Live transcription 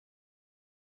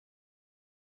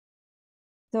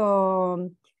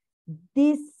So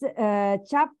this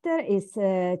chapter is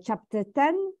chapter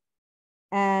 10,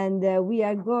 and we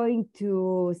are going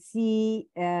to see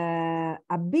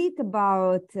a bit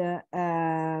about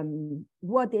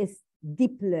what is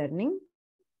deep learning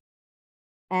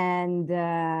and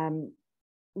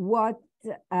what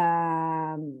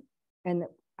and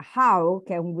how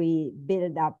can we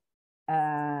build up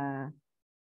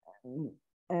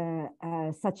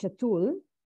such a tool,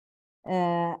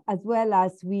 as well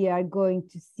as we are going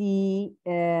to see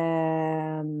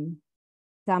some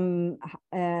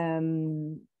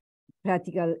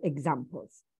practical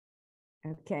examples.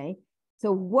 Okay,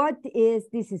 so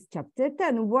this is chapter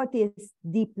 10, what is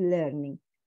deep learning?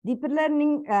 Deep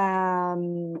learning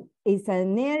is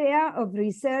an area of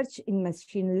research in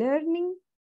machine learning,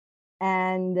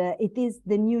 and it is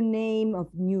the new name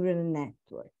of neural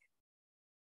network.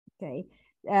 Okay,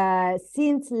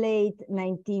 since late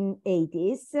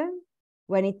 1980s,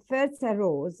 when it first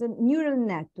arose, neural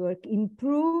network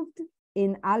improved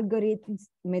in algorithms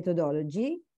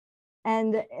methodology,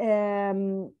 and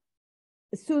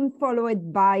soon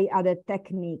followed by other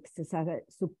techniques such as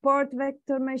support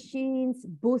vector machines,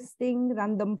 boosting,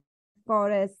 random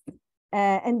forest,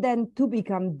 and then to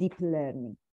become deep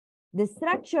learning. The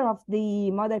structure of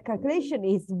the model calculation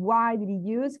is widely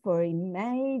used for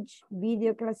image,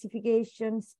 video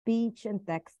classification, speech, and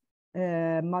text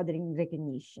modeling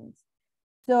recognitions.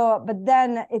 So, but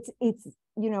then it's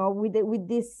you know, with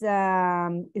this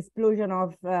explosion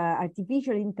of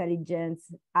artificial intelligence,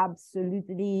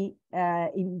 absolutely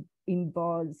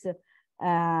involves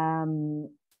the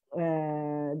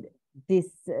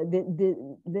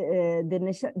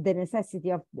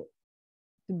necessity of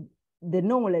the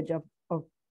knowledge of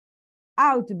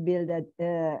how to build a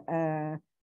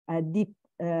deep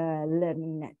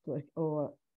learning network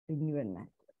or a neural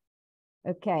network.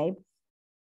 Okay.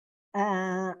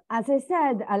 As I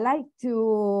said, I like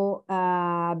to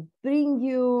bring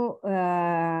you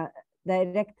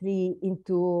directly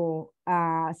into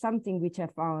something which I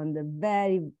found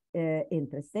very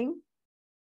interesting.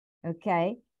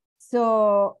 Okay,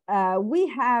 so we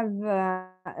have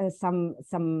some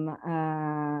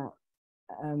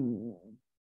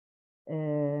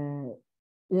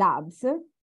labs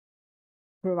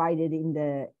provided in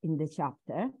the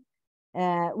chapter,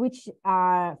 which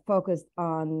are focused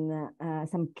on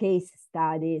some case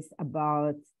studies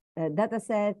about data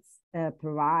sets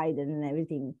provided and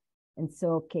everything, and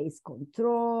so case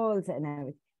controls and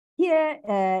everything. Here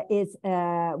is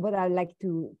what I'd like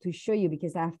to show you,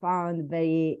 because I found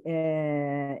very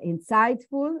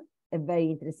insightful and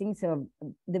very interesting. So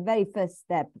the very first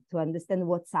step to understand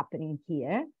what's happening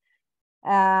here.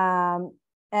 And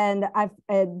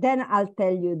then I'll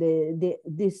tell you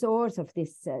the source of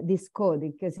this code,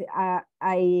 because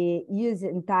I use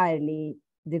entirely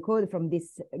the code from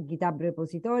this GitHub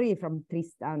repository from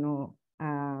Tristano,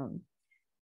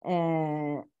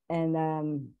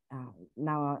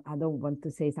 now I don't want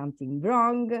to say something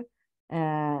wrong.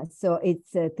 So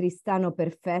it's Tristano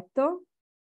Perfetto.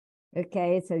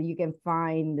 Okay, so you can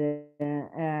find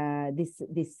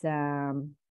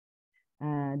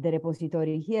the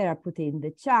repository here. I put it in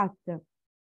the chat.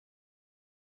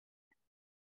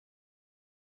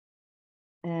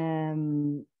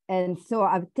 And so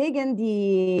I've taken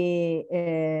the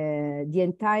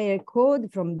entire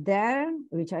code from there,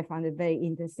 which I found it very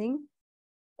interesting.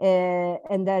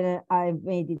 And then I've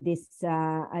made this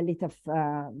a little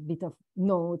bit of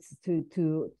notes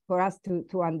for us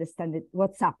to understand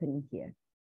what's happening here.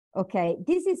 Okay,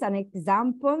 this is an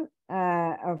example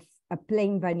of a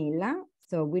plain vanilla.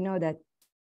 So we know that,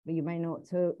 you might know,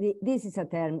 so this is a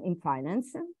term in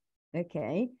finance.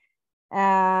 Okay,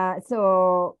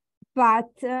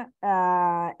 but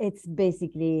it's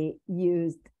basically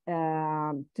used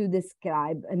to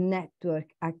describe a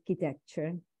network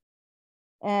architecture.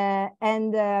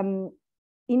 In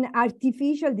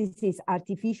artificial, this is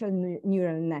artificial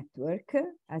neural network.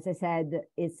 As I said,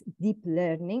 it's deep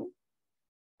learning.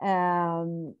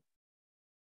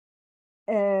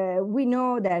 We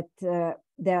know that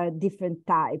there are different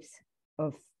types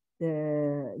of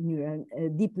neural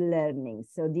deep learning.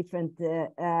 So different,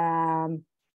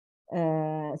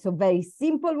 so very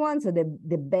simple ones. So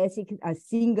the basic, a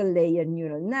single layer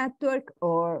neural network,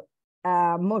 or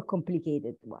more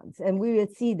complicated ones, and we will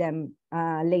see them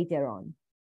later on.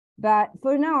 But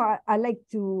for now, I like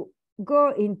to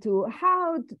go into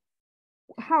how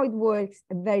it works,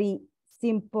 a very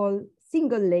simple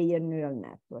single layer neural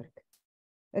network.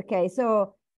 Okay,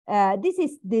 so this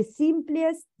is the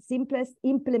simplest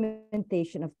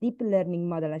implementation of deep learning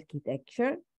model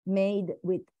architecture, made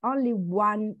with only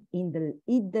one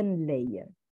hidden layer.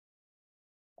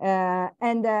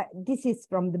 And this is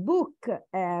from the book.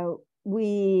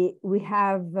 We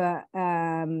have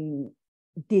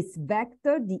this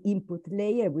vector, the input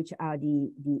layer, which are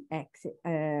the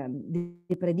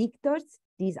predictors.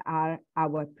 These are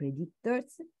our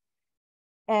predictors.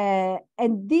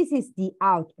 And this is the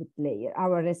output layer,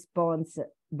 our response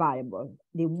variable,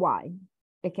 the y.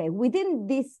 Okay, within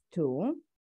these two,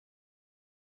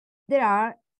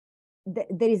 there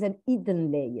is an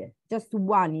hidden layer, just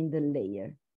one hidden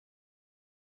layer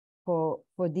for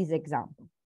this example.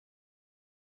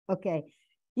 Okay,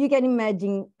 you can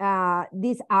imagine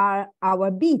these are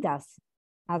our betas,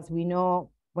 as we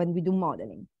know when we do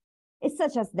modeling. It's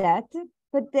such as that,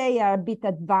 but they are a bit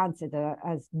advanced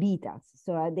as betas.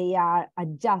 So they are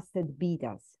adjusted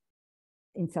betas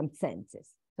in some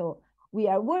senses. So we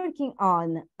are working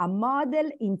on a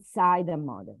model inside a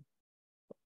model.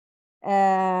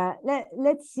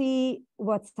 Let's see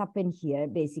what's happened here,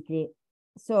 basically.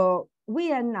 So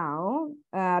we are now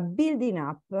building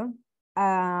up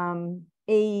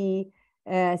a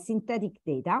synthetic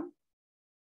data.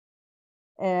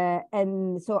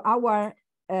 And so our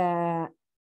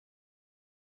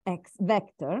X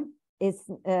vector is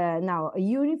now a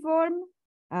uniform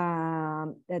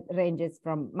that ranges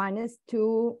from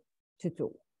 -2 to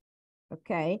 2.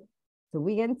 Okay, so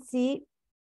we can see,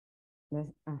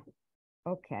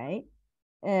 okay,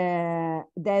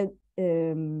 that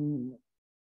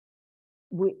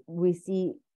we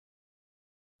see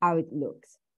how it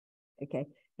looks. Okay,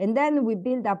 and then we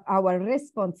build up our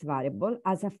response variable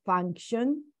as a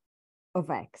function of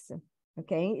X.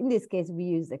 Okay, in this case, we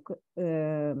use a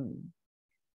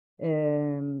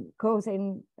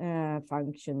cosine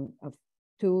function of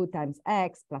 2 times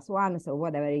X plus 1, so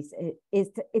whatever it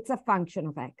is, it's a function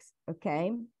of X,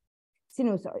 okay?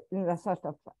 Sinusoid, a sort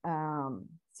of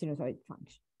sinusoid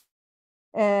function.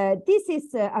 This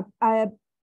is, I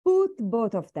put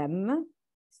both of them,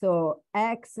 so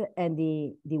X and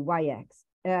the YX,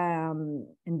 and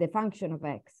the function of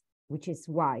X, which is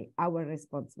Y, our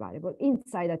response variable,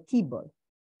 inside a table.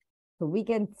 So we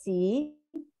can see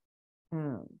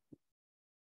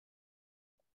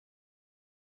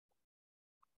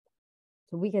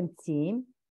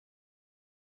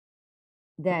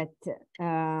that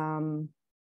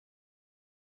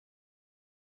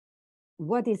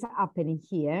what is happening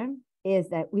here is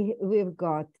that we've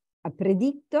got a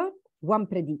predictor, one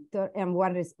predictor, and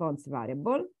one response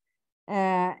variable,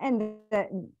 and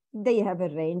they have a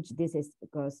range. This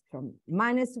goes from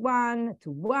 -1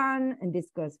 to 1, and this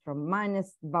goes from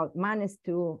about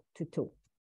 -2 to 2.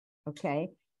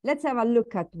 Okay, let's have a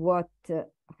look at what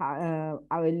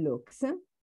how it looks.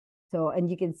 So, and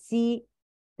you can see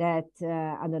that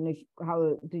I don't know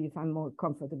how do you find more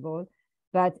comfortable,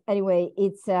 but anyway,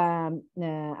 it's I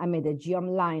made a geom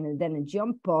line and then a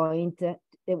geom point.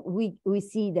 We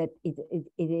see that it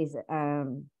is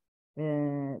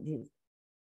this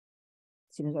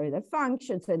sinusoidal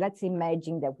function. So let's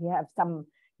imagine that we have some.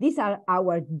 These are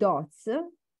our dots.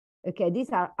 Okay,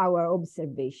 these are our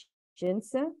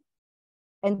observations,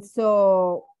 and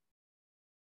so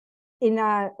in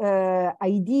an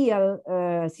ideal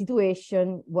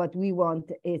situation, what we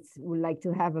want is we like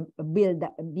to have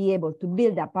be able to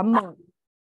build up a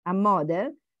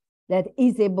model that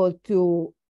is able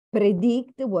to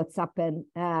predict what's happened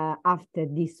after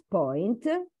this point,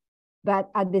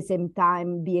 but at the same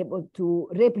time be able to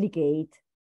replicate,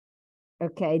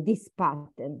 okay, this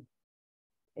pattern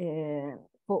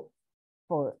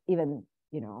for even,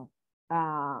 you know,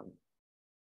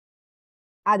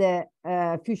 other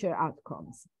future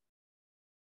outcomes.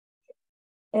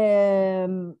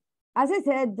 As I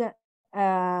said,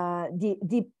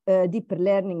 deep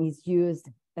learning is used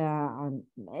on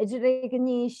image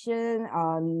recognition,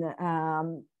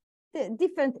 on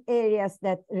different areas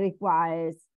that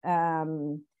requires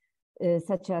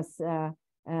such as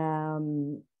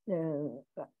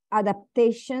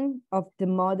adaptation of the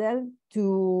model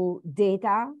to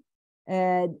data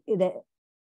that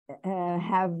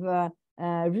have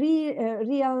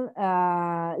real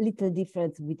little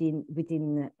difference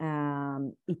within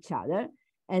each other,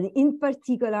 and in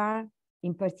particular,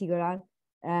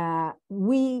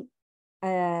 we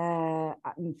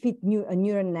fit a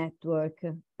neural network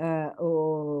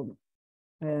or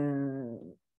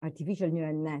artificial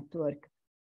neural network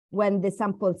when the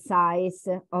sample size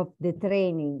of the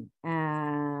training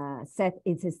set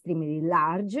is extremely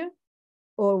large,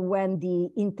 or when the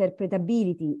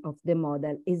interpretability of the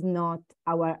model is not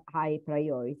our high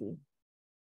priority.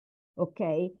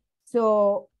 Okay,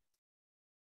 so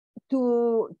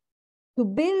to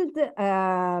build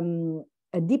a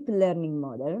deep learning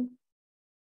model,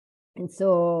 And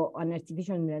so on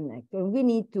artificial neural network, we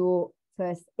need to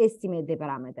first estimate the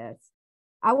parameters.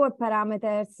 Our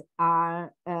parameters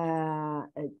are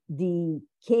the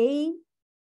K,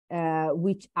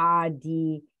 which are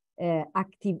the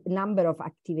active number of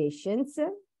activations,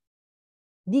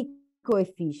 the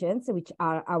coefficients, which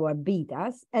are our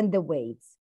betas, and the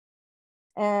weights.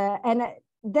 And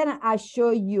then I show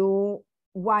you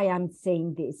why I'm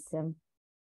saying this.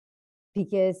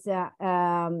 Because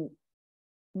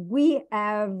we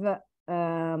have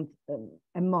a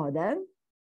model,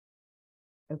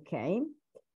 okay,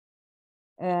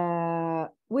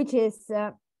 which is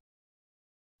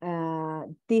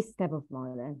this type of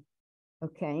model,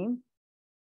 okay.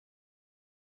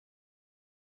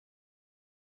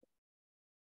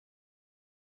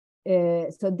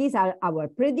 So these are our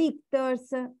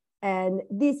predictors, and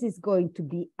this is going to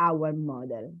be our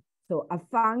model. So a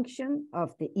function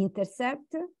of the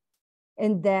intercept,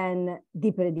 and then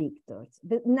the predictors.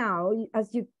 But now,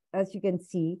 as you can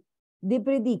see, the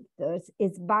predictors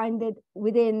is bounded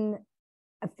within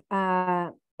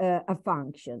a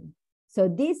function. So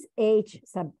this h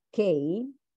sub k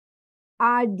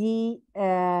are the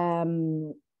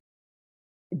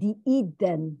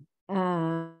hidden,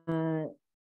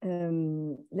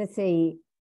 let's say,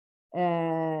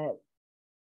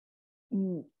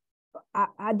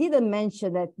 I didn't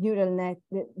mention that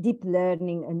deep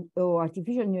learning or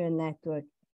artificial neural network,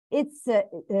 it's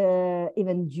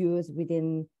even used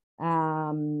within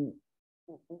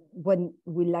when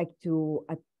we like to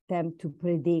attempt to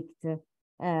predict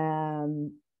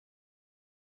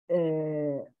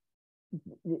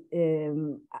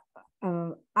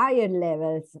higher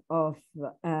levels of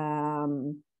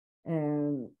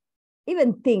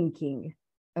even thinking,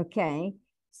 okay?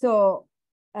 So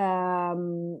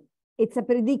it's a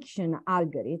prediction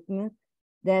algorithm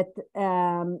that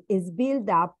is built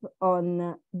up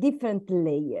on different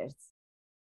layers.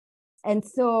 And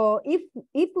so if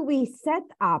we set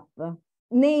up,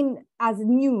 named as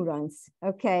neurons,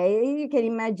 okay, you can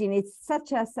imagine it's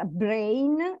such as a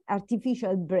brain,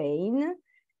 artificial brain,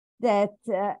 that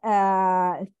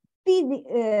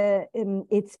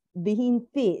it's being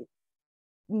feed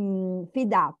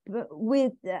up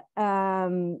with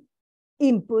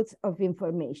inputs of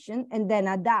information, and then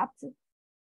adapt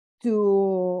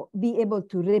to be able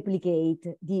to replicate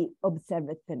the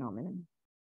observed phenomenon.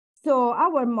 So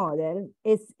our model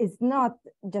is not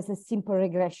just a simple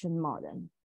regression model,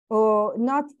 or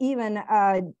not even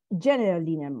a general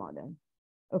linear model,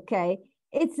 okay?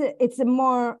 It's a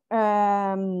more,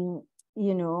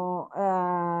 you know,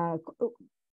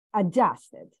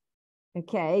 adjusted,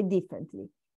 okay, differently.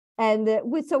 And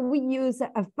so we use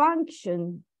a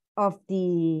function of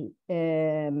the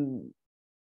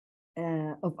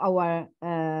of our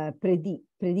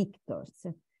predictors.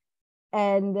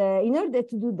 And in order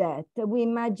to do that, we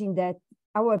imagine that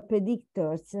our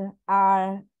predictors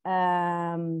are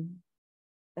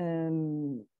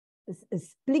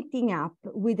splitting up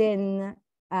within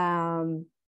a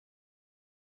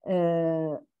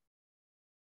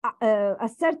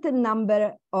certain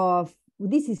number of,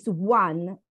 this is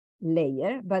one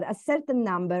layer, but a certain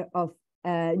number of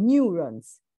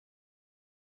neurons,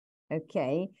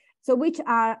 okay? So which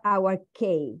are our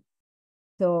K?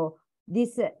 So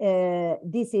this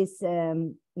is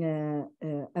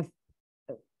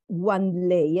one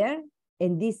layer,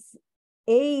 and this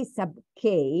A sub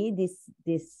K,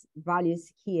 these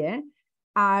values here,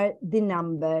 are the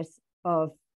numbers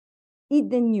of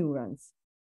hidden neurons,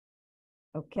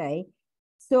 okay?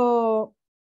 So,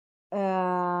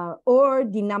 or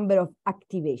the number of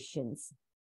activations.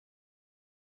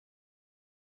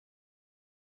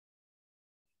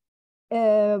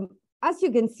 As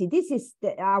you can see, this is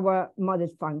our model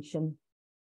function,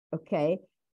 okay?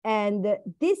 And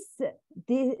this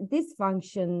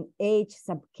function h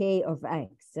sub k of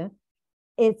x,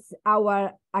 it's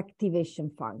our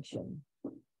activation function,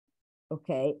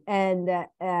 okay? And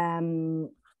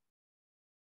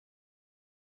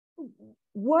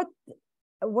what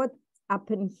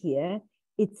happened here?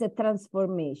 It's a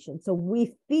transformation. So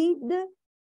we feed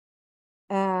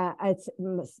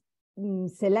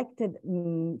selected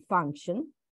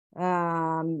function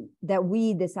that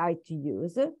we decide to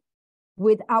use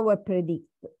with our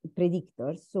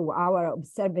predictors, so our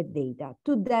observed data,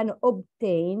 to then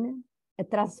obtain a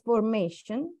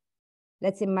transformation.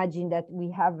 Let's imagine that we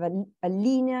have a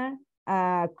linear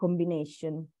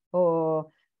combination, or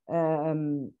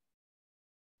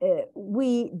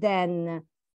we then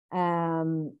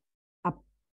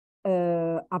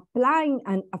applying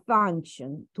a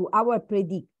function to our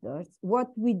predictors. What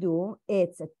we do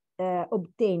is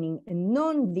obtaining a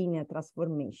non-linear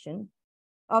transformation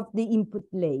of the input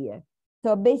layer.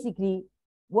 So basically,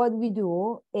 what we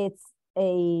do, it's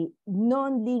a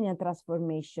non-linear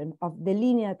transformation of the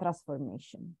linear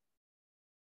transformation.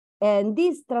 And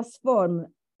this transform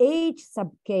h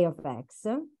sub k of x,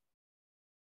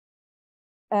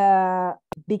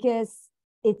 because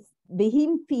it's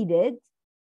being fed,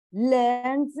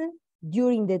 learns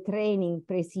during the training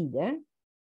procedure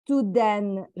to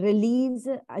then release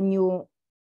a new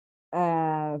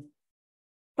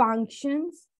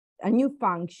function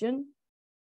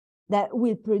that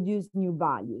will produce new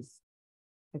values.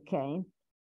 Okay.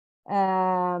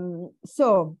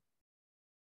 So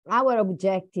our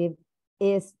objective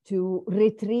is to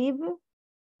retrieve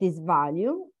this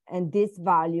value, and this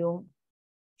value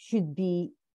should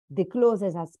be the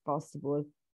closest as possible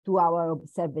to our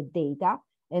observed data,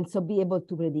 and so be able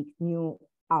to predict new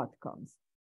outcomes.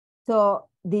 So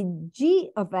the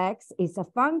g of x is a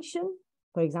function,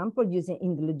 for example, using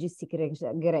in the logistic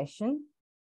regression,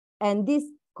 and this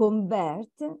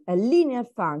converts a linear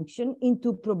function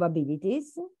into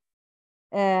probabilities,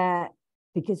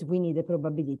 because we need a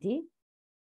probability.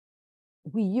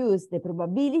 We use the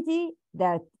probability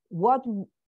that what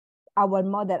our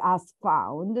model has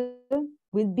found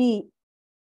will be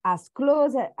as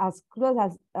close as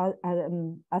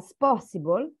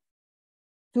possible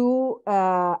to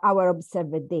our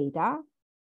observed data,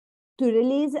 to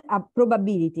release a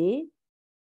probability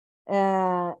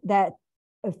that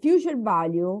a future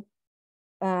value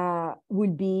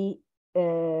will be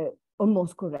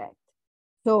almost correct.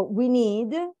 So we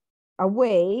need a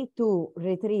way to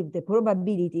retrieve the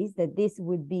probabilities that this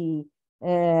will be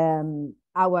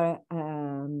our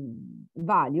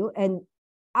value, and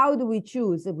how do we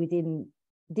choose within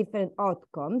different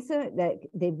outcomes that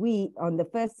we on the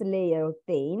first layer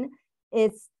obtain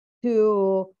is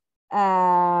to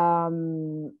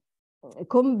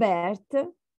convert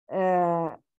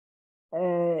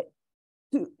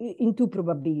into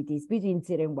probabilities between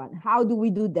 0 and 1. How do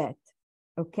we do that?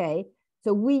 Okay,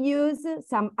 so we use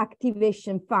some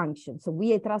activation function. So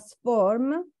we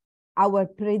transform our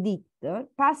predictor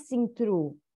passing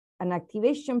through an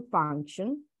activation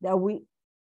function that we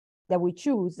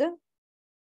choose,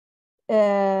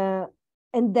 and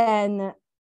then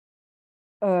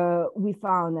we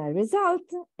found a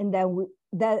result, and then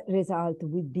that result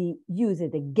will be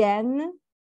used again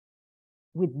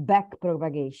with back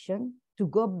propagation to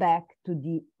go back to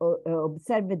the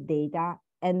observed data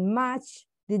and match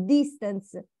the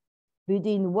distance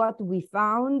between what we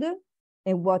found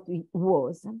and what it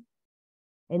was,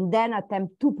 and then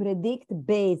attempt to predict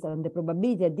based on the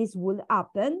probability that this will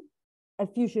happen a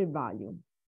future value.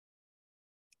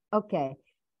 Okay,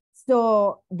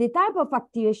 so the type of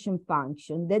activation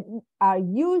function that are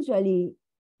usually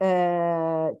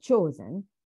chosen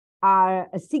are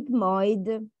a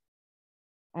sigmoid.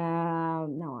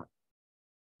 Now I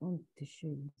want to show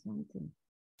you something.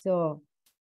 So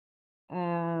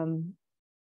there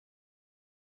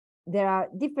are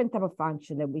different type of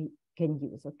functions that we can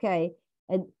use, okay?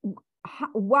 And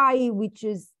why we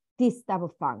choose this type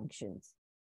of functions?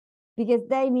 Because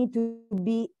they need to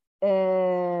be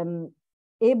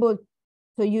able,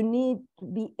 so you need to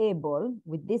be able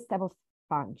with this type of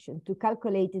function to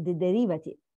calculate the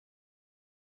derivative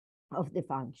of the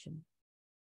function.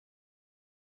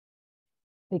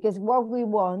 Because what we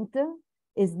want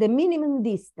is the minimum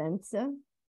distance,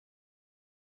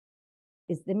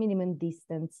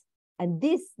 and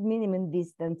this minimum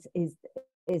distance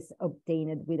is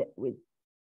obtained with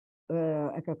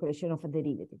a calculation of a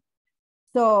derivative.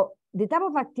 So the type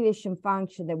of activation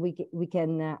function that we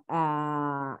can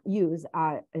use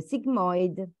are a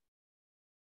sigmoid,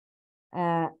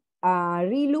 a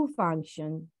ReLU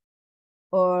function,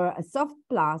 or a soft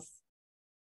plus,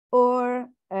 or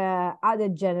other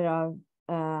general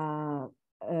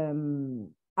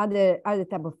other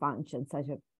type of functions such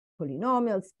as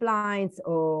polynomials, splines,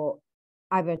 or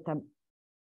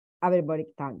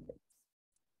hyperbolic tangents.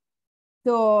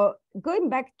 So going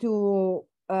back to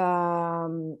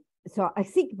so a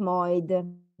sigmoid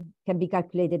can be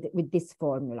calculated with this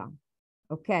formula.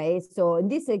 Okay, so in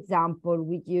this example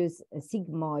we use a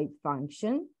sigmoid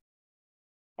function,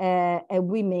 and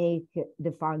we make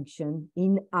the function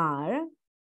in R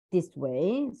this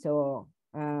way. So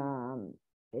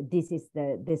this is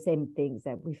the same things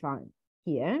that we found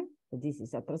here. So this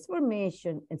is a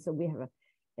transformation, and so we have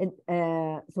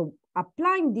so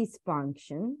applying this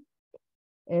function,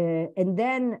 and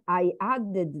then I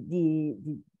added the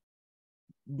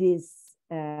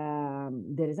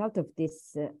result of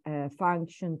this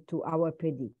function to our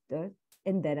predictor,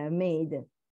 and then I made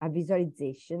a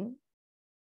visualization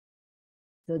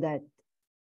so that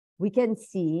we can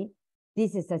see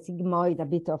this is a sigmoid, a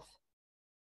bit of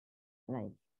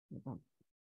like,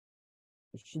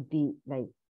 it should be like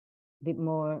a bit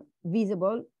more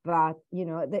visible, but you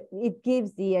know, it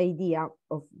gives the idea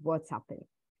of what's happening.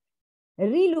 A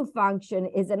ReLU function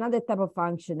is another type of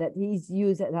function that is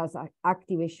used as an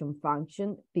activation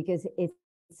function because it's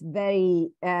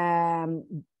very,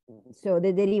 so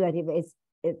the derivative is,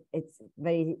 it's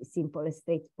very simple and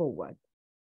straightforward.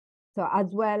 So as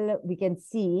well, we can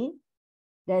see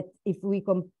that if we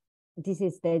this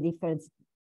is the difference.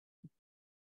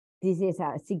 This is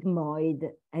a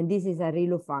sigmoid, and this is a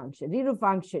ReLU function. ReLU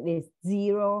function is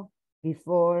 0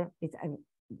 before, it's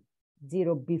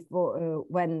 0 before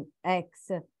when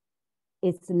x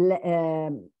is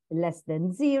less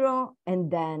than 0,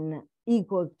 and then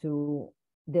equal to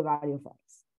the value of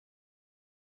x.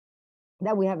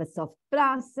 Then we have a soft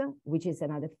plus, which is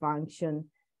another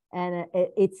function, and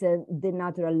it's the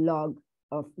natural log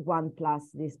of 1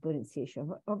 plus the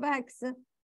exponentiation of x.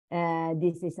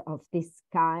 This is of this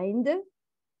kind,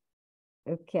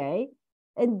 okay.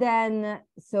 And then,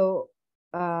 so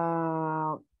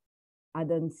I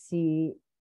don't see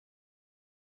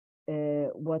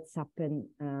what's happened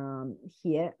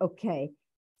here. Okay,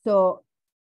 so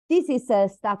this is a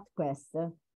stat quest.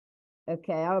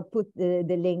 Okay, I'll put the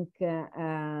link.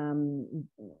 I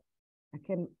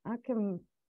can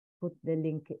put the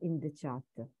link in the chat.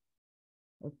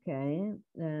 Okay,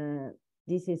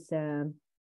 this is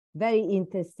very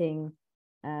interesting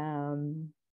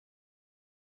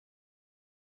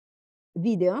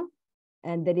video,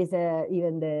 and there is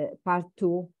even the part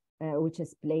 2 which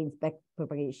explains back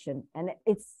propagation, and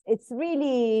it's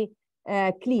really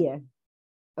clear.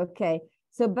 Okay,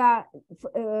 so but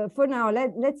for now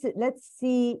let's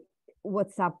see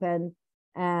what's happened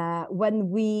when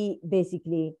we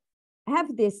basically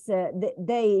have this.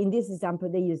 They, in this example,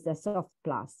 they use the soft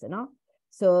plus, you know.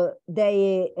 So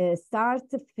they start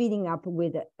filling up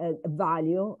with a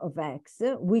value of x,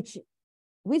 which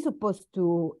we're supposed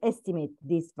to estimate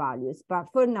these values. But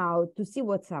for now, to see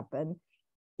what's happened,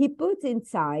 he puts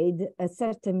inside a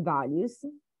certain values,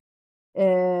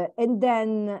 and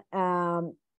then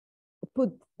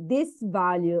put this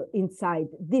value inside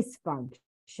this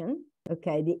function.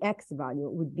 Okay, the x value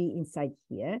would be inside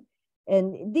here.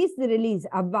 And this release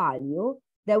a value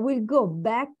that will go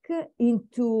back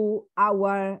into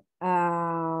our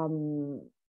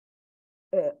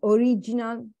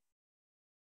original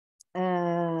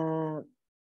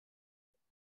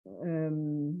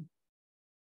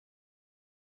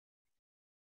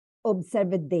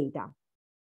observed data.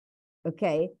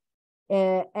 Okay,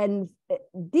 and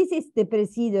this is the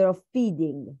procedure of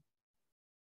feeding.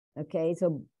 Okay,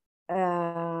 so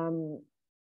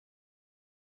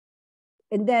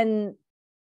and then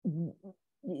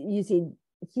you see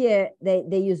here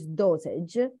they use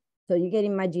dosage, so you can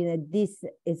imagine that this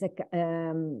is a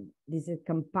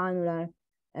campanular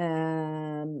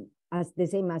as the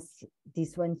same as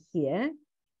this one here,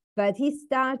 but he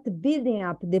starts building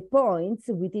up the points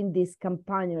within this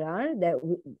campanular that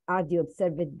are the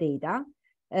observed data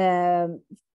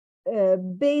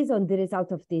based on the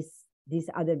result of these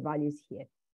other values here.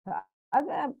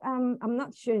 I'm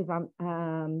not sure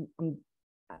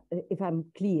if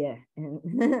I'm clear,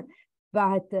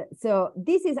 but so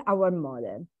this is our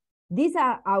model. These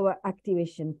are our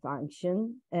activation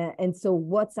function, and so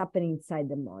what's happening inside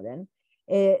the model.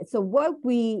 So what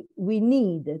we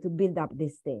need to build up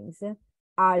these things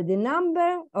are the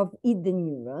number of hidden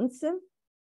neurons, the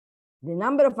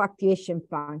number of activation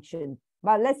function.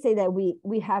 But let's say that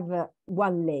we have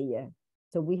one layer,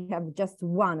 so we have just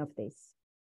one of this.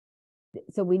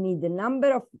 So we need the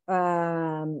number of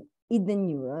hidden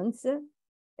neurons.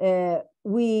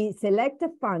 We select a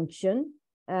function,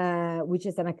 which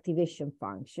is an activation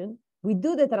function. We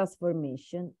do the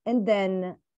transformation, and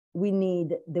then we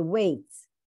need the weights.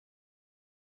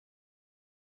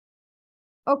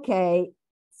 Okay,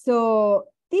 so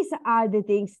these are the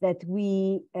things that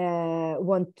we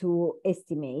want to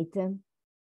estimate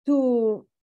to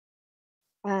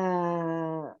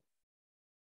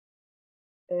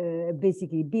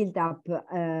basically build up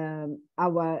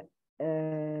our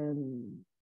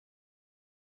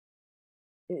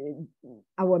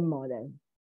model.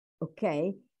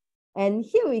 Okay, and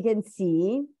here we can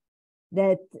see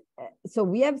that so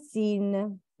we have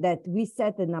seen that we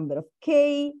set a number of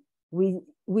k, we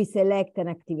select an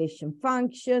activation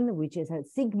function, which is a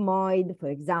sigmoid, for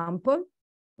example.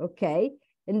 Okay,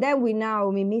 and then we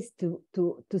miss to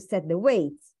set the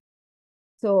weights.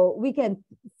 So we can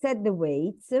set the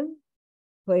weights,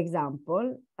 for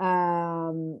example,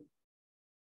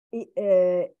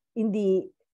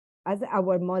 as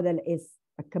our model is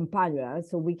a compiler.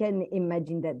 So we can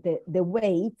imagine that the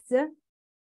weights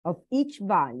of each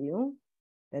value,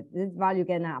 that this value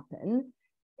can happen,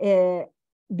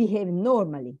 behave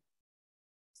normally.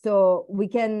 So we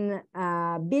can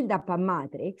build up a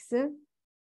matrix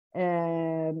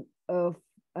of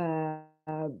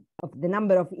the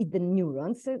number of hidden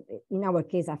neurons, in our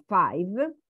case are 5,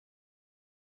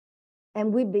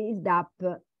 and we build up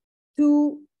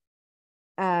 2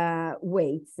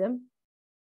 weights.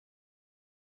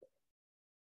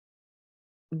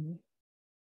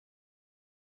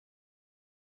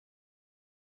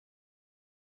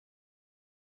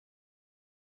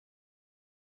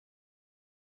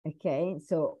 Okay,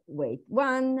 so weight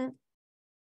 1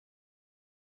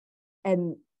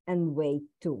 and weight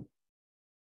 2.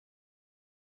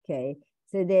 Okay,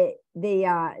 so they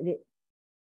are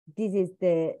this is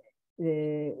the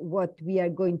what we are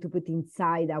going to put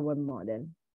inside our model.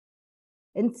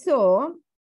 And so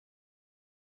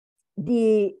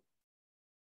the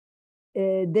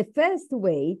first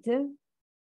weight,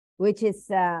 which is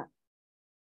the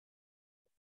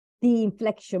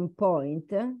inflection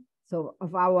point, so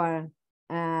of our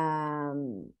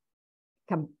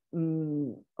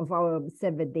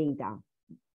observed data,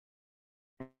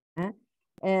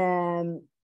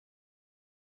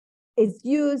 is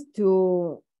used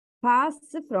to pass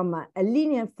from a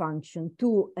linear function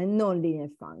to a non-linear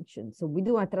function. So we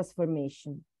do a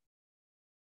transformation.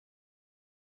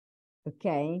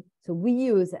 Okay, so we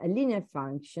use a linear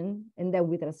function and then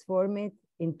we transform it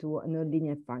into a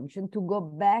non-linear function to go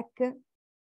back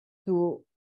to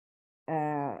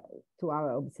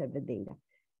our observed data.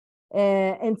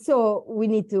 And so we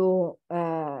need to,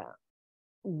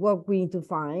 what we need to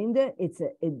find, it's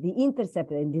the intercept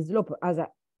and the slope as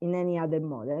in any other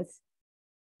models.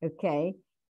 Okay,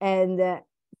 and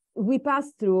we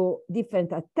pass through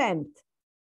different attempts.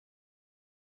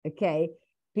 Okay,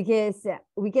 because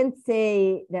we can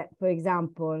say that, for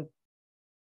example,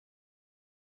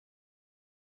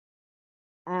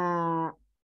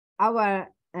 our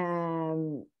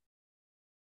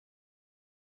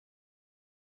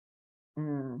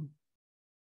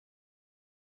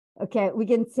okay, we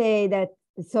can say that,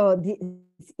 so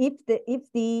if the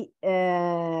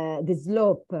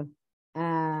slope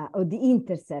or the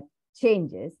intercept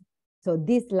changes, so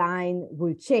this line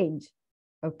will change.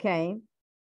 Okay,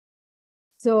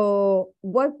 so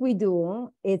what we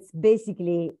do is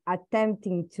basically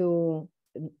attempting to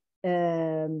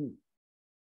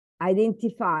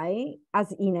identify,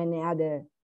 as in any other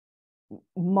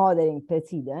modeling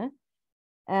procedure,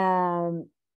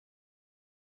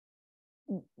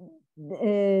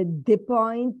 the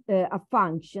point, a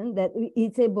function that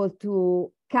is able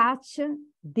to catch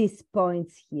these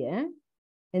points here,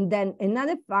 and then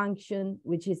another function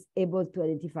which is able to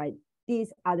identify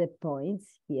these other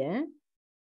points here,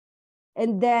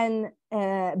 and then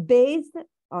based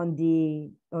on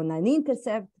an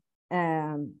intercept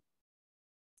and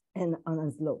on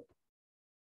a slope.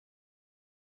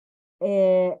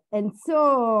 And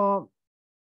so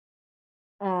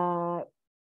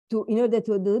in order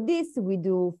to do this, we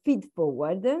do feed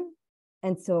forward.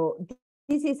 And so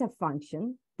this is a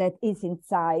function that is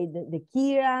inside the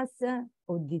Keras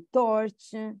or the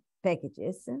torch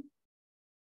packages.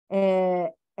 And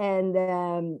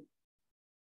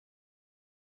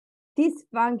this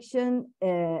function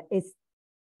is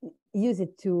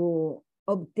used to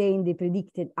obtain the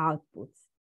predicted outputs.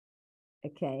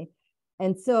 Okay,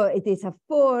 and so it is a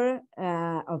 4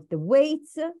 of the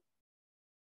weights,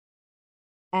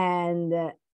 and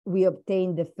we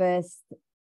obtain the first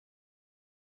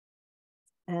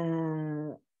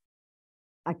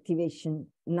activation,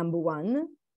 number 1.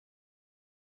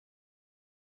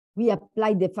 We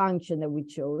apply the function that we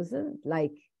chose,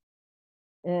 like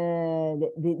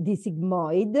the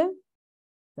sigmoid.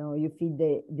 So you feed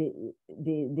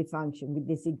the function with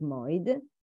the sigmoid,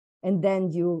 and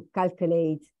then you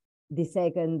calculate the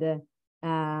second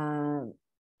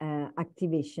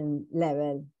activation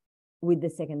level with the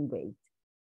second weight.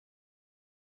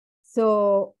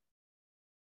 So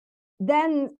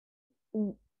then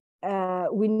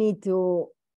we need to,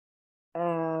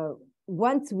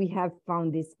 once we have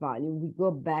found this value, we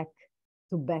go back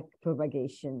to back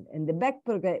propagation. And the back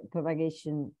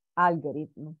propagation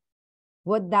algorithm,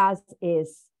 what does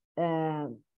is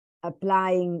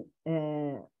applying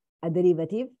a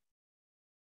derivative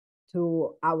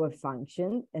to our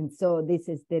function. And so this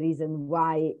is the reason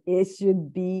why it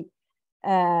should be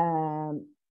a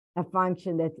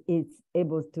function that is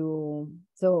able to,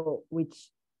 so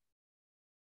which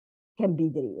can be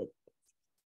derived.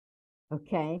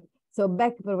 Okay, So the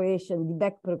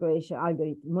backpropagation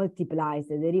algorithm multiplies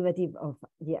the derivative of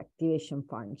the activation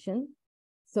function.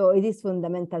 So it is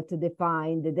fundamental to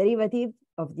define the derivative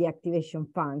of the activation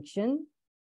function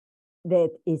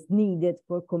that is needed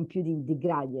for computing the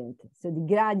gradient. So the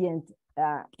gradient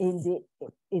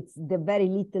it's the very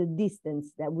little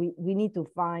distance that we need to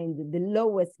find the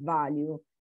lowest value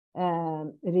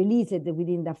released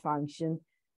within the function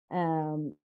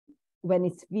when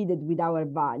it's fed with our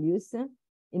values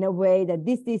in a way that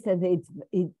this distance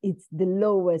it's the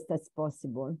lowest as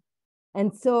possible.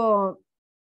 And so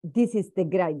this is the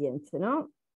gradient, you know?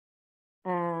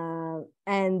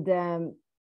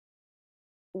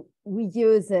 We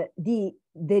use the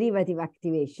derivative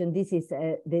activation. This is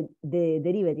the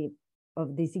derivative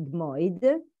of the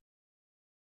sigmoid.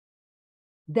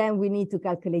 Then we need to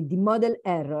calculate the model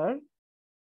error.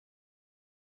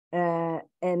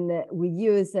 And we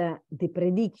use the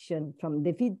prediction from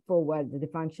the feed forward, the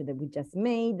function that we just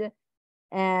made.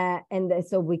 And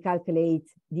so we calculate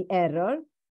the error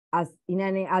as in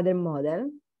any other model.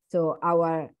 So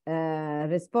our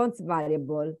response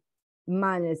variable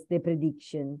minus the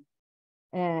prediction.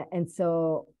 And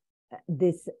so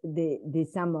the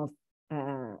sum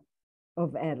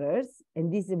of errors,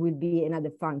 and this will be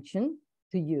another function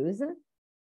to use.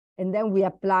 And then we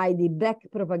apply the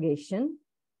backpropagation,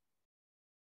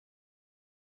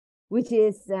 which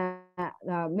is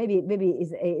maybe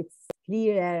it's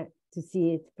clearer to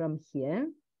see it from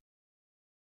here.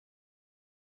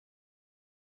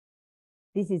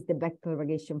 This is the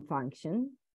backpropagation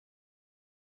function.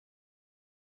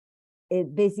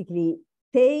 It basically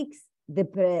takes the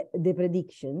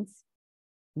predictions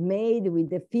made with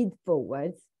the feed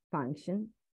forwards function,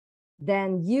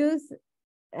 then use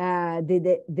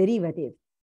the derivative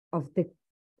of the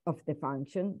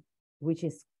function, which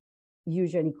is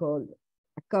usually called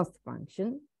a cost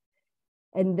function.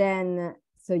 And then,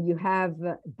 so you have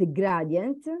the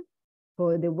gradient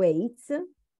for the weights,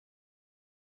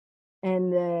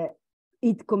 and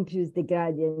it computes the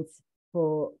gradients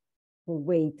for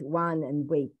weight 1 and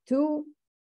weight 2.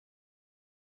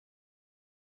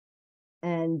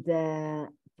 And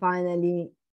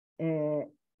finally,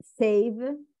 save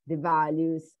the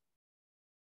values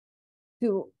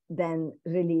to then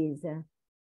release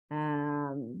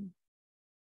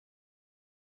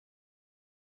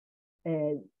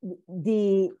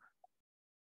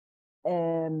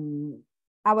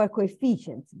our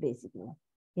coefficients, basically,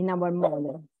 in our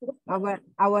model,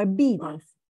 our betas.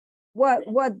 What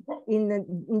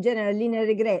in general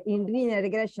in linear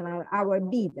regression are our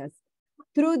betas.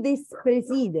 Through these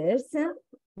procedures,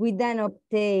 we then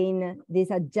obtain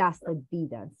these adjusted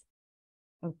betas.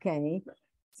 Okay,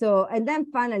 so and then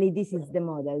finally, this is the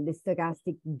model, the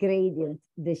stochastic gradient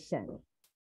descent,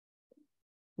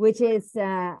 which is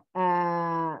here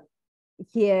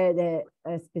the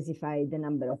specify the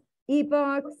number of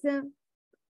epochs.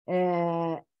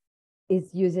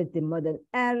 Is used the model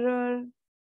error,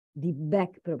 the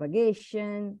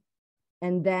backpropagation,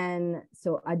 and then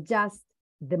so adjust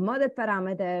the model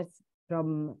parameters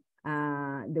from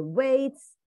the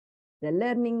weights, the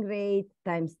learning rate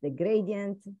times the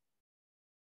gradient.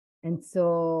 And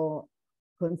so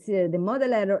consider the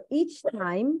model error each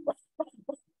time,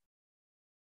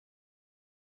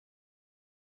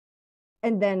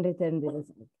 and then return the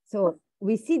result. So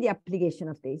we see the application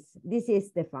of this. This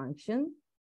is the function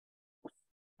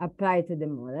applied to the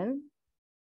model.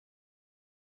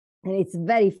 And it's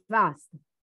very fast.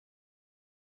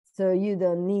 So you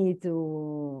don't need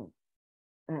to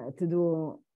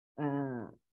do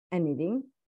anything.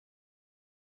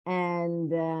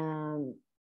 And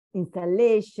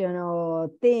installation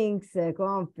of things,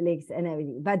 conflicts, and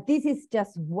everything. But this is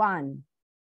just one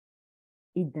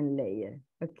hidden layer,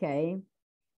 okay?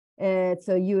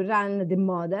 So you run the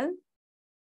model,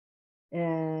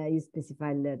 you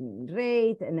specify learning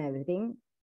rate and everything.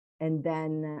 And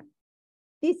then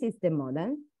this is the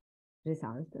model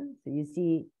result. So you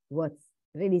see what's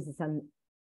releases some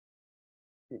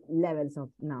levels of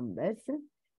numbers.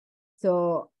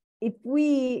 So if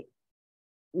we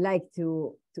like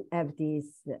to have this,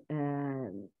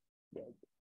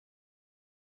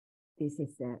 this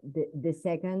is the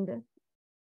second,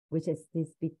 which is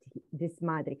this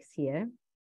matrix here.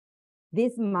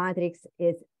 This matrix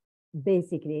is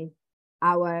basically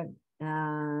our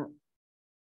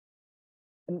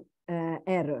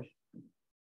error,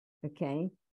 okay?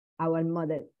 Our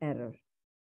model error.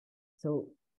 So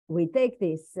we take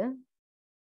this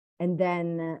and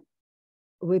then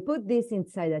we put this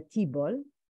inside a table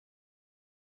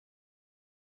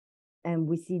and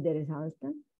we see the result.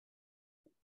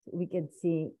 We can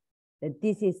see that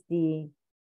this is the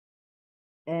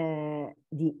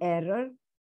the error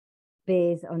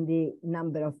based on the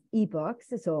number of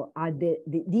epochs. So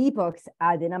the epochs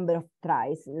are the number of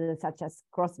tries, such as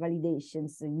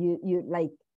cross-validations. So you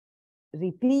like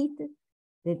repeat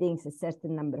the things a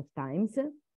certain number of times.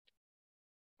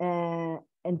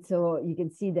 And so you can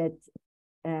see that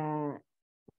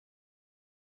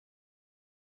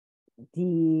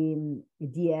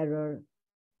the error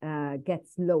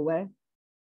gets lower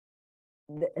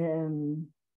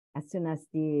as soon as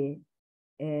the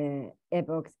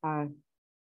epochs are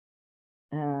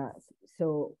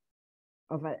so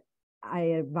of a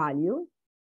higher value.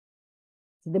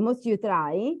 So the most you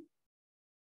try,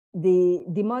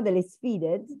 the model is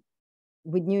fed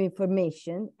with new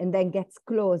information and then gets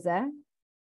closer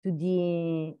to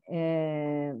the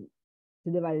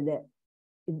value that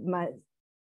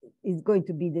is going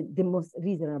to be the most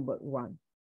reasonable one.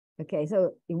 Okay,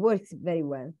 so it works very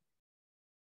well.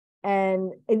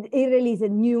 And it releases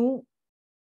new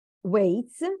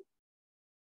weights.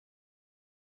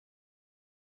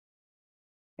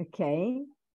 Okay,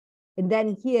 and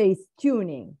then here is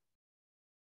tuning.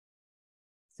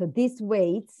 So these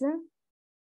weights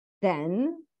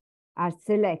then are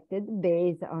selected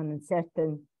based on a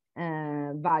certain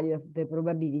value of the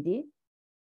probability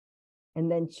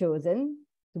and then chosen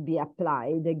to be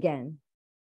applied again.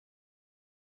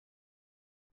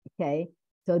 Okay,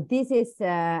 so this is,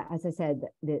 as I said,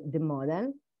 the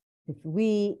model. If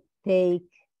we take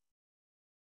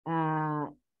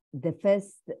the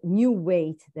first new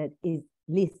weight that is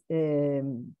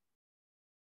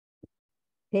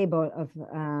table of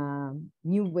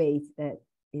new weights that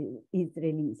is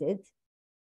released,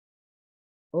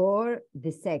 or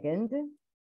the second,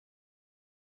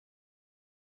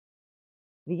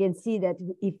 we can see that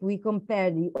if we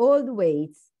compare the old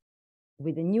weights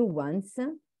with the new ones,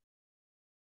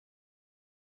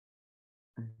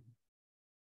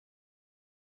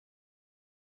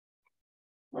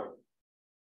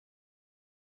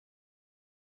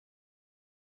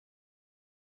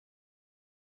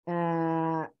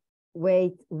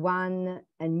 weight one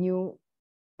and new,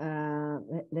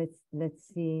 let's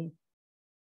see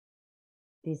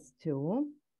these two.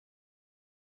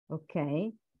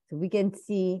 Okay, so we can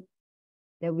see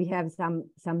that we have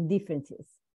some differences.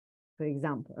 For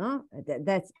example,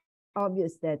 that's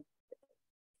obvious that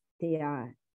they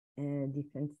are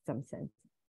different in some sense.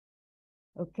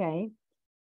 Okay,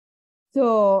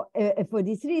 so for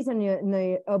this reason,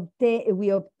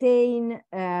 we obtain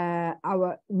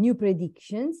our new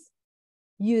predictions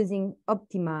using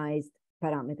optimized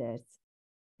parameters.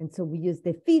 And so we use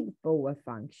the feed-forward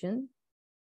function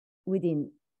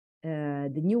within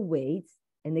the new weights,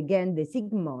 and again, the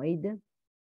sigmoid.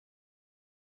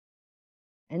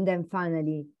 And then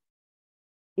finally,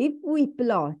 if we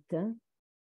plot,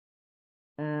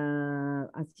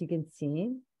 as you can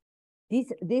see,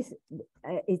 this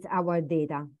is our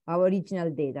data, our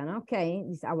original data, okay?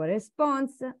 This is our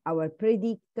response, our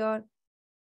predictor.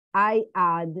 I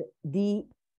add the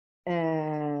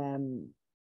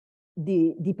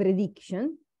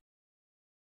prediction,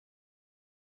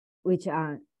 which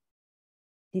are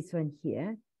this one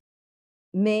here,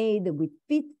 made with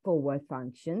feed-forward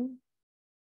function,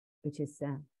 which is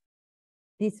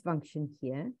this function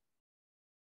here.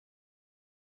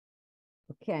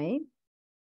 Okay.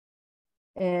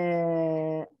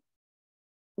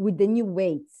 With the new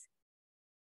weights.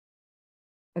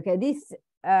 Okay, this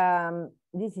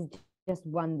is just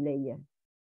one layer.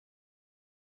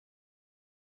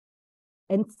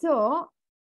 And so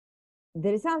the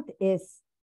result is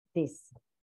this.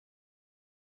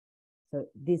 So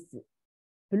this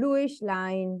bluish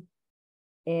line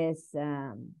is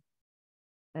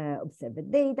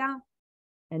observed data,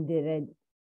 and the red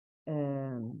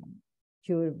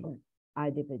curve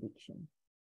are the prediction.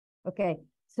 Okay,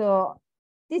 so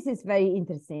this is very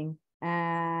interesting.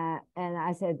 And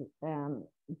I said,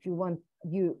 if you want,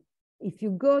 if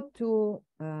you go to,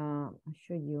 I'll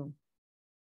show you.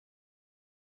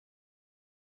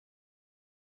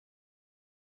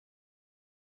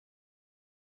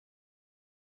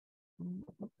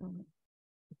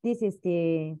 This is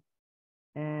the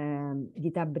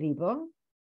GitHub repo,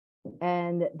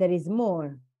 and there is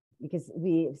more, because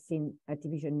we've seen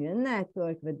artificial neural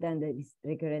network, but then there is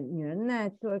recurrent neural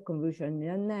network, convolutional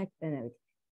neural network, and everything.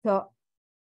 So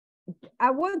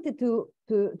I wanted to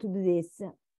do this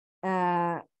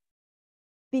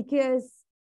because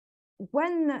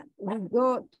when we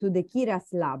go to the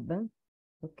Kira's lab,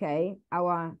 okay,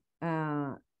 our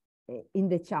in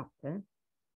the chat,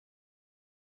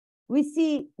 we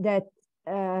see that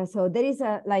so there is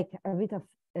a bit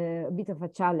of a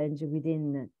challenge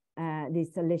within the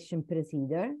selection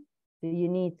procedure. So you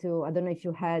need to, I don't know if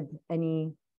you had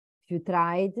any, if you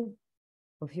tried,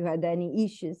 or if you had any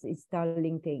issues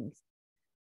installing things.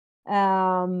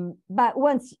 But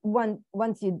once one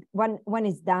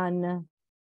is done,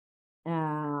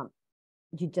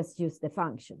 you just use the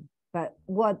function. But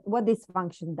what this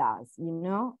function does, you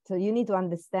know, so you need to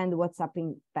understand what's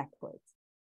happening backwards.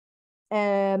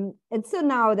 And so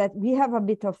now that we have a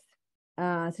bit of,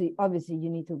 so obviously you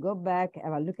need to go back,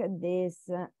 have a look at this,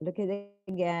 look at it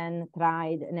again,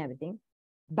 tried and everything.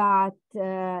 But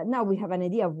now we have an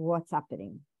idea of what's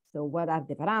happening. So what are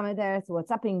the parameters, what's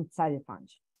happening inside the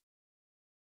function.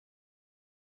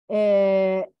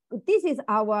 This is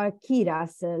our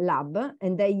Kira's lab,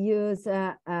 and they use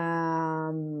the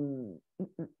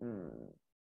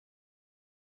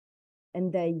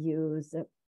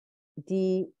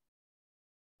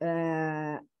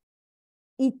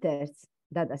ITERS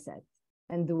dataset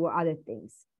and do other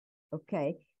things.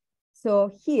 Okay, so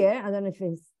here, I don't know if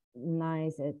it's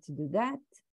nice to do that.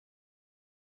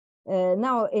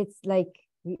 Now it's like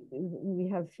we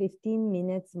have 15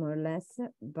 minutes more or less,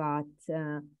 but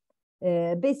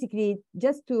basically,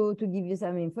 just to give you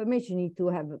some information, you need to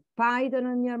have Python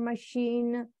on your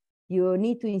machine. You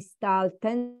need to install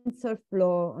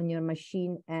TensorFlow on your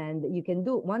machine, and you can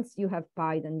do, once you have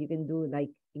Python, you can do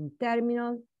like in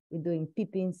terminal, you're doing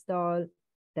pip install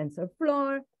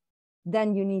TensorFlow.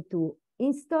 Then you need to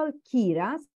install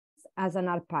Keras as an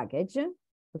R package,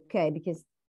 okay, because,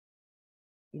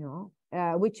 you know,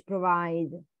 which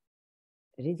provide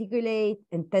Reticulate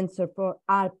and TensorFlow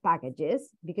R packages,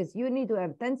 because you need to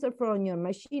have TensorFlow on your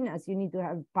machine as you need to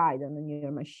have Python on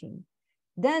your machine.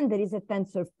 Then there is a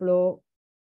TensorFlow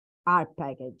R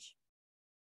package.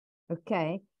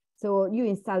 Okay, so you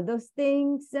install those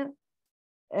things,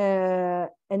 and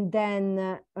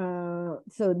then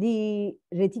so the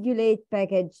Reticulate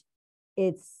package,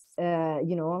 it's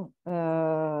you know,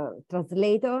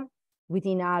 translator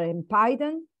within R and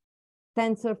Python.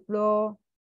 TensorFlow,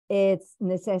 it's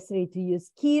necessary to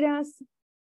use Keras,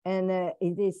 and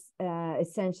it is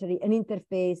essentially an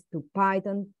interface to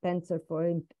Python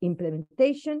TensorFlow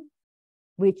implementation,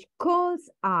 which calls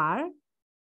R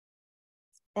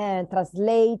and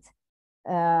translate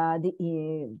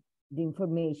the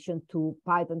information to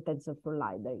Python TensorFlow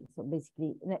library. So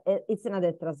basically, it's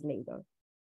another translator.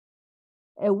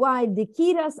 While the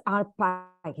Keras R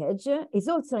package is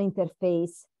also an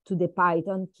interface to the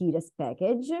Python Keras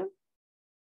package.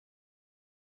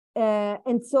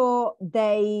 And so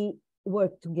they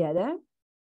work together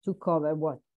to cover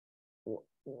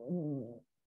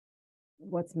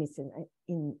what's missing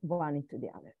in one into the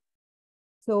other.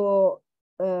 So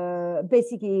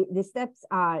basically, the steps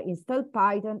are install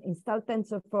Python, install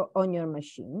TensorFlow on your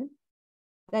machine,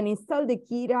 then install the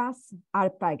Keras R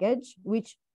package,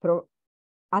 which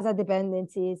as a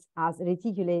dependencies as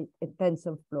Reticulate and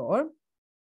TensorFlow.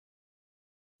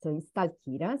 So install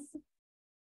Keras.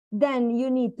 Then you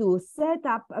need to set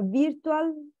up a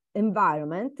virtual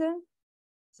environment.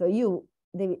 So you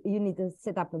need to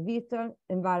set up a virtual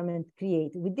environment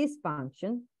create with this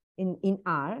function in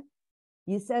R.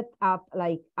 You set up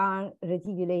like R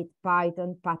Reticulate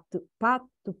Python path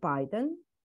to Python.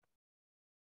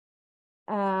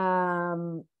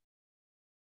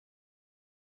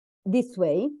 This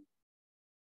way.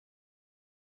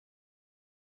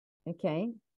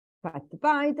 Okay, path to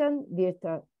Python,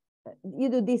 virtual. You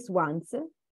do this once,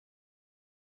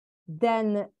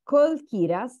 then call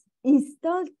Keras,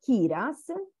 install Keras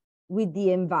with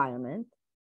the environment,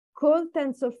 call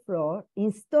TensorFlow,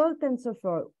 install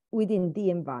TensorFlow within the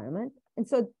environment. And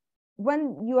so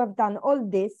when you have done all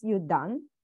this, you're done.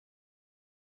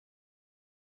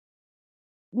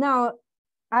 Now,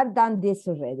 I've done this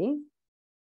already.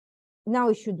 Now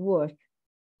it should work,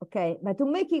 okay? But to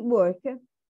make it work,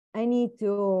 I need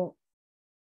to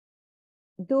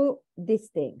do these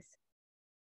things.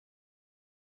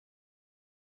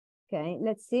 Okay,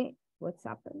 let's see what's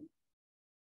happened.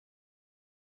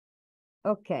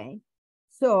 Okay,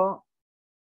 so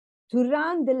to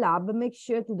run the lab, make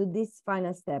sure to do this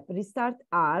final step. Restart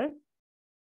R.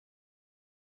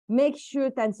 Make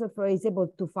sure TensorFlow is able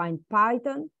to find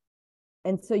Python.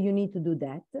 And so you need to do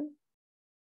that.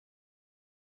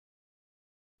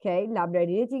 Okay,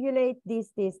 library reticulate,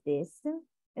 this,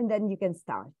 and then you can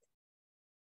start.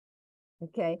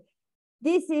 Okay,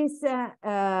 this is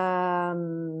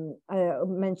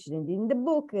mentioned in the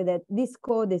book that this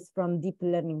code is from Deep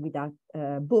Learning Without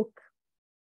book.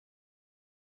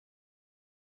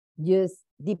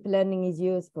 Deep learning is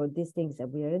used for these things that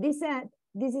we already said.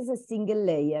 This is a single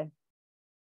layer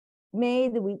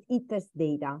made with ITERS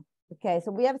data. Okay,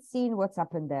 so we have seen what's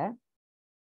happened there.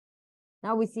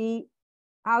 Now we see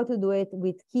how to do it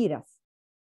with Keras.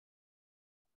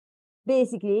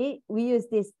 Basically, we use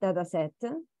this data set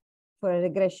for a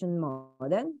regression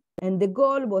model, and the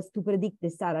goal was to predict the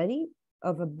salary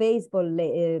of a baseball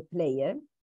player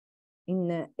in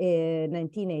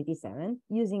 1987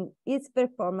 using its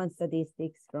performance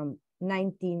statistics from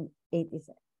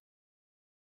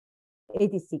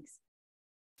 1986.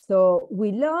 So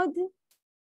we load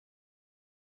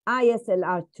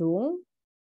ISLR2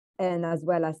 and as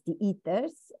well as the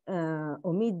ethers,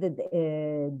 omit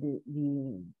the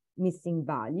missing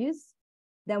values.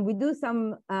 Then we do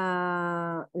some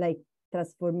like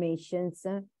transformations.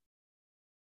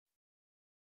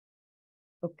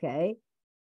 Okay.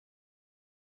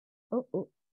 Oh.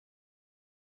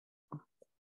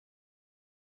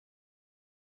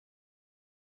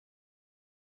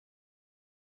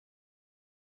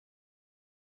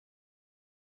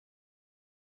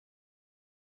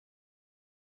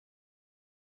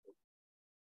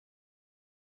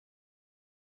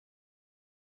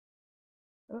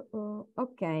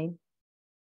 Okay.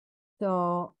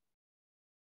 So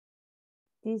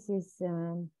this is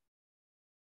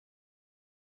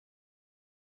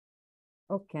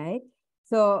okay.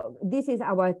 So this is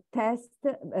our test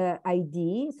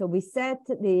ID. So we set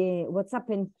what's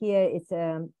happened here is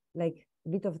like a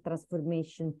bit of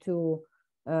transformation to,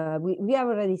 we have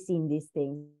already seen these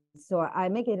things. So I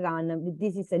make it run.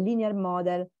 This is a linear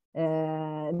model,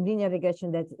 linear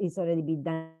regression that is already been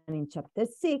done in chapter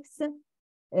 6.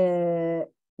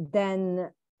 Then,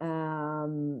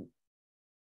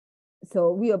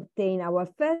 so we obtain our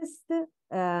first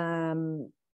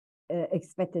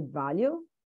expected value.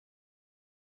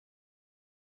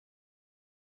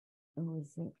 We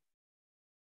see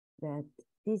that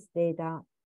this data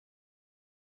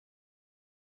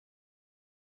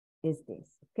is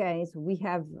this. Okay, so we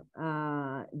have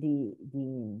the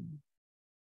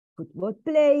football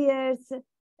players,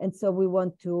 and so we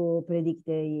want to predict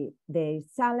their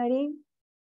salary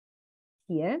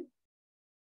here.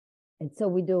 And so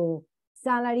we do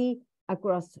salary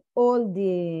across all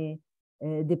the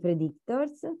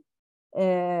predictors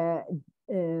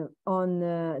on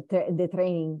the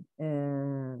training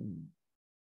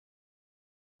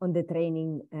on the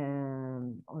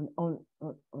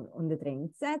training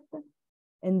set,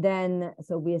 and then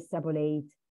so we extrapolate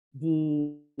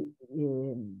the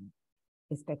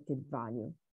expected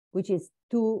value, which is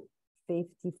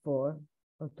 254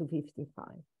 or 255.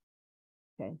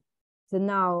 Okay, so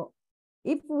now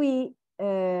if we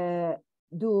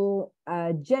do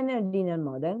a general linear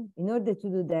model, in order to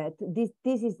do that,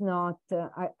 this is not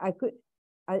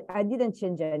I didn't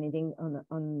change anything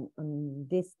on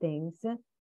these things,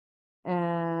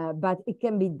 but it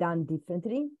can be done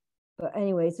differently. But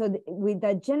anyway, so with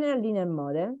the general linear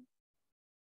model,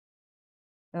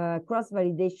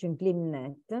 cross-validation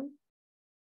CleanNet,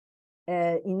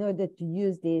 in order to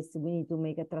use this, we need to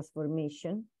make a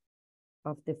transformation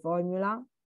of the formula.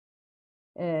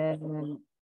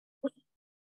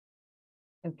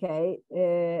 Okay,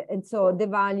 and so the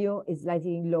value is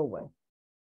slightly lower.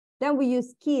 Then we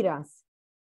use Keras.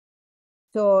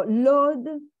 So load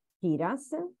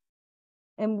Keras,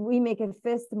 and we make a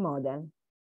first model.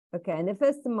 Okay, and the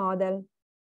first model,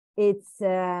 it's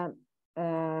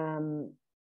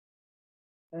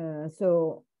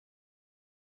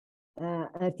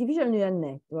artificial neural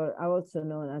network, also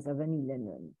known as a vanilla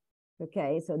neural.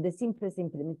 Okay, so the simplest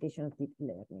implementation of deep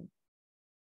learning.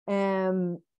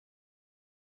 And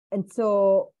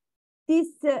so this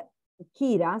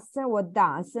Keras, what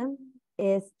does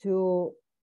is to,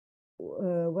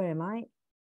 where am I?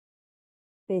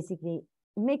 Basically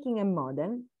making a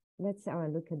model. Let's have a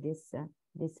look at this,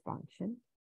 this function.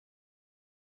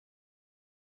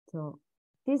 So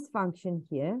this function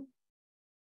here,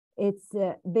 it's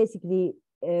basically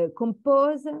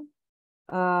composed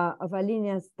of a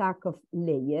linear stack of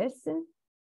layers.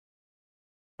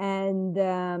 And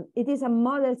it is a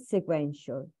model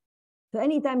sequential. So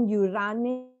anytime you run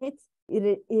it,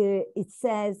 it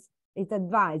says, it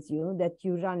advises you that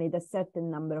you run it a certain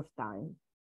number of times.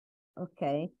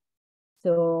 Okay.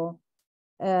 So,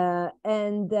 there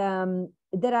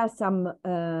are some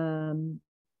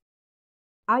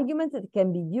arguments that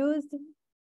can be used,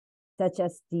 such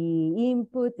as the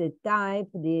input, the type,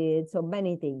 so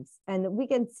many things. And we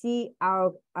can see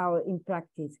how in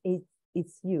practice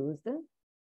it's used.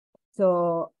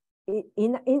 So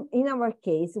in our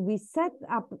case, we set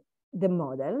up the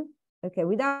model, okay,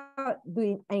 without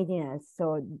doing anything else.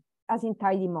 So as in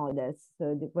tidy models,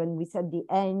 so when we set the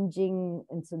engine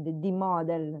and so the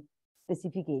model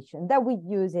specification, that we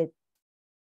use it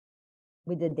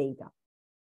with the data.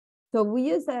 So we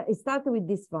use it started with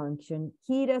this function,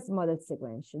 Kira's model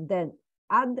sequential, then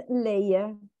add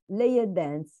layer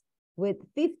dense with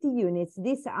 50 units.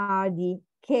 These are the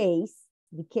K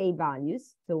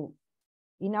values. So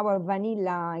in our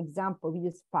vanilla example, we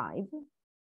use 5.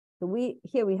 So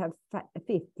here we have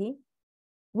 50.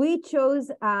 We chose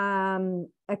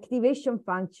activation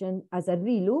function as a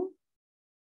ReLU.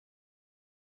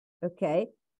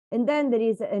 Okay. And then there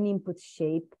is an input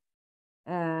shape.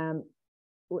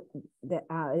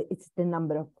 It's the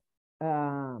number of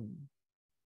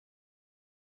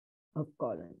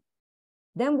columns.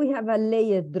 Then we have a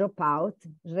layer dropout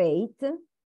rate.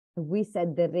 We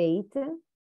set the rate.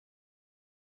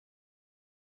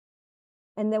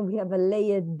 And then we have a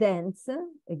layer dense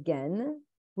again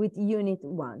with unit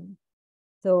 1.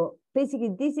 So basically,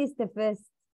 this is the first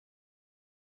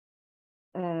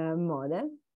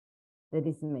model that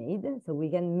is made. So we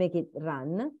can make it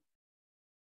run.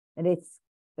 And it's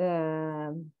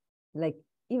like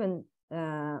even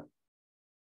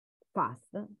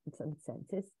fast in some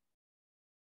senses.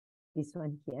 This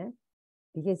one here,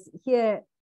 because here,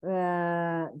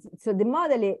 so the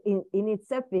model in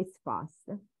itself is fast.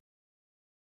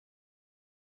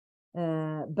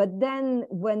 But then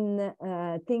when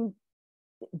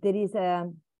there is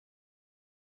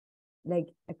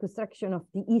like a construction of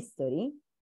the history,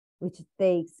 which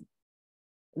takes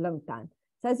a long time.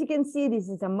 So as you can see, this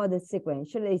is a model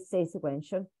sequential. It says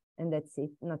sequential, and that's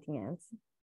it, nothing else.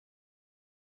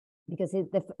 Because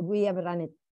we have run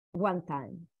it one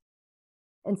time.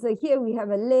 And so here we have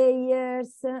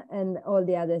layers and all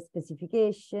the other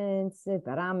specifications,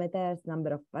 parameters,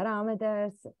 number of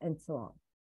parameters, and so on.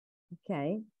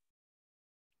 Okay.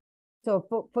 So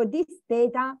for this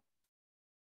data,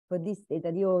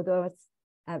 the authors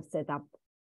have set up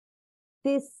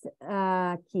this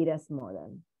Kira's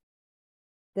model.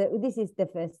 This is the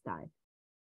first type.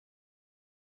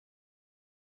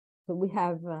 So we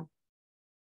have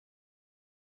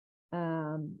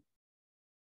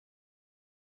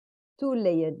 2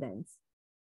 layer dense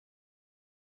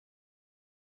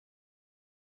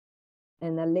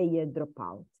and a layer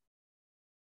dropout.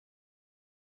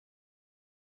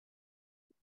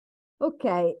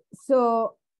 Okay,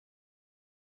 so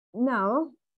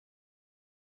now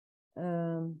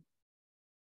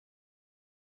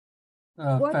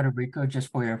Federica,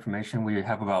 just for your information, we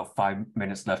have about 5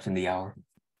 minutes left in the hour.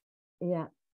 Yeah.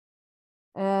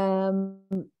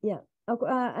 Yeah.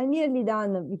 I'm nearly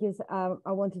done because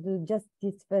I want to do just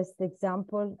this first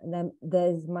example, and then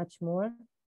there's much more.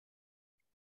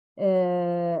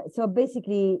 So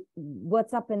basically,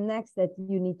 what's happened next that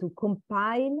you need to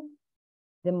compile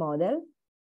the model,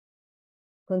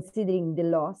 considering the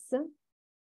loss.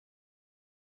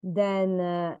 Then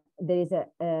there is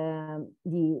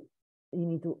you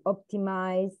need to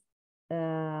optimize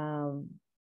and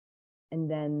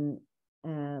then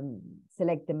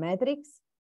select the metrics.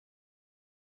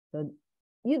 So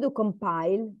you do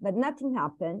compile, but nothing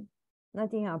happened,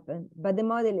 but the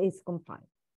model is compiled.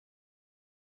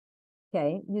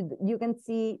 Okay, you cannot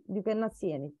see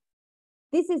anything.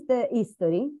 This is the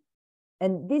history,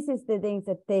 and this is the things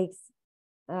that takes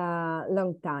a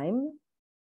long time.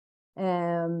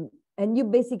 And you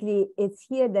basically, it's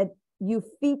here that you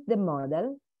feed the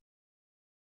model,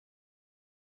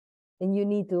 and you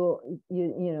need to,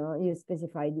 you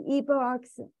specify the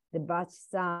epochs, the batch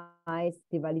size,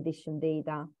 the validation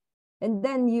data, and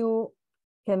then you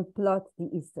can plot the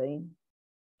history.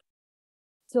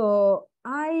 So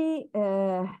I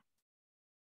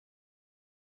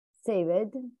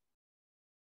saved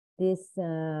this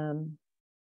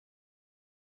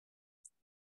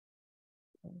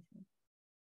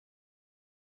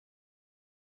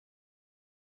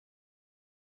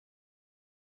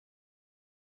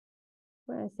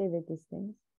where I saved these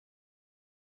things.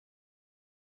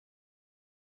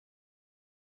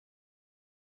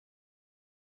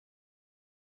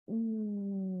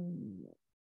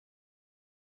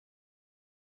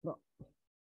 Well,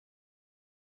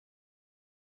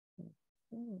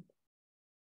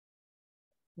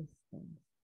 these things.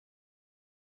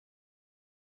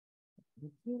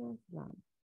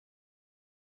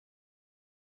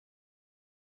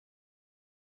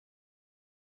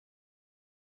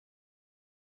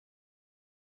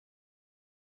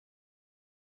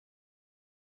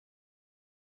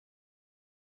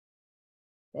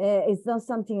 It's not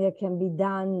something that can be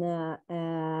done,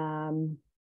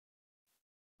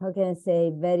 how can I say,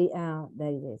 very, there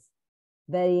it is.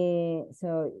 Very,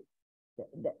 so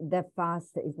that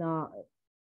fast is not,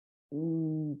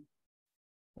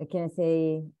 I can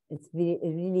say, it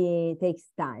really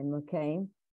takes time, okay?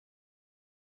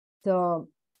 So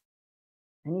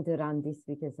I need to run this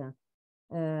because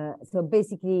so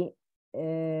basically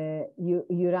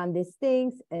you run these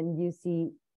things and you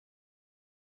see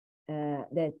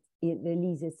that it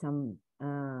releases some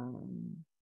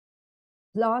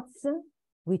plots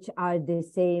which are the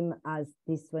same as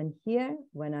this one here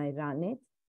when I run it.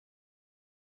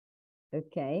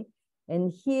 Okay,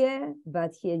 and here,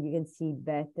 but here you can see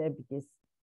better because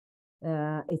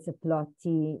it's a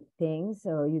plotty thing,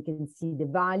 so you can see the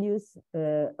values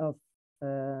of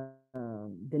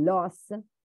the loss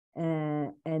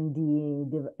and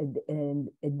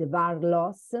the var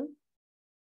loss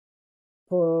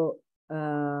for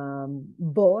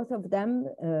both of them,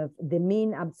 the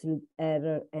mean absolute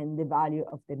error and the value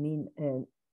of the mean,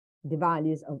 the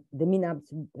values of the mean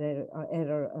absolute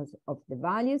error of the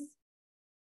values.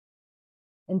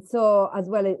 And so as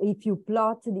well, if you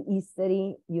plot the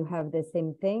history, you have the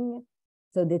same thing.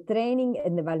 So the training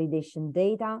and the validation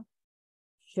data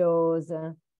shows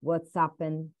what's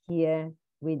happened here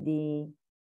with the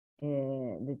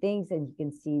things, and you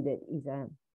can see that is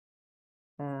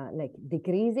like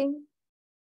decreasing.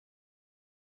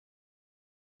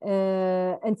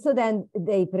 And so then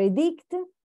they predict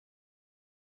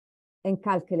and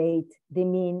calculate the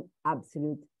mean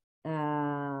absolute.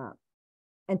 And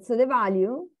so the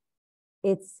value,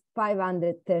 it's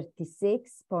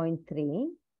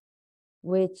 536.3,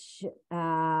 which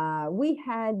we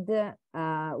had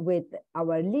with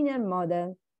our linear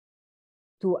model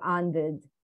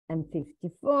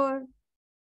 254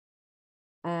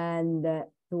 and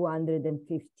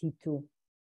 252.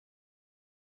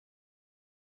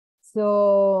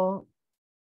 So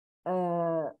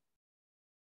there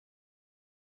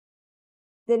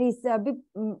is a bit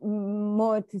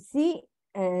more to see,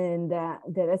 and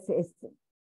the rest is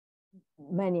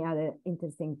many other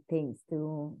interesting things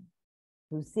to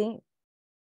see.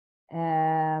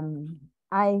 I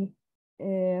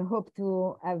hope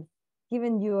to have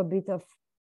given you a bit of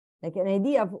like an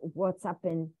idea of what's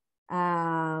happened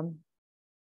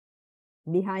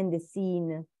behind the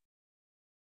scene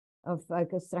of a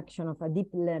construction of a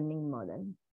deep learning model.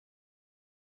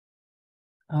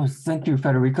 Oh, thank you,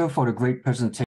 Federica, for the great presentation.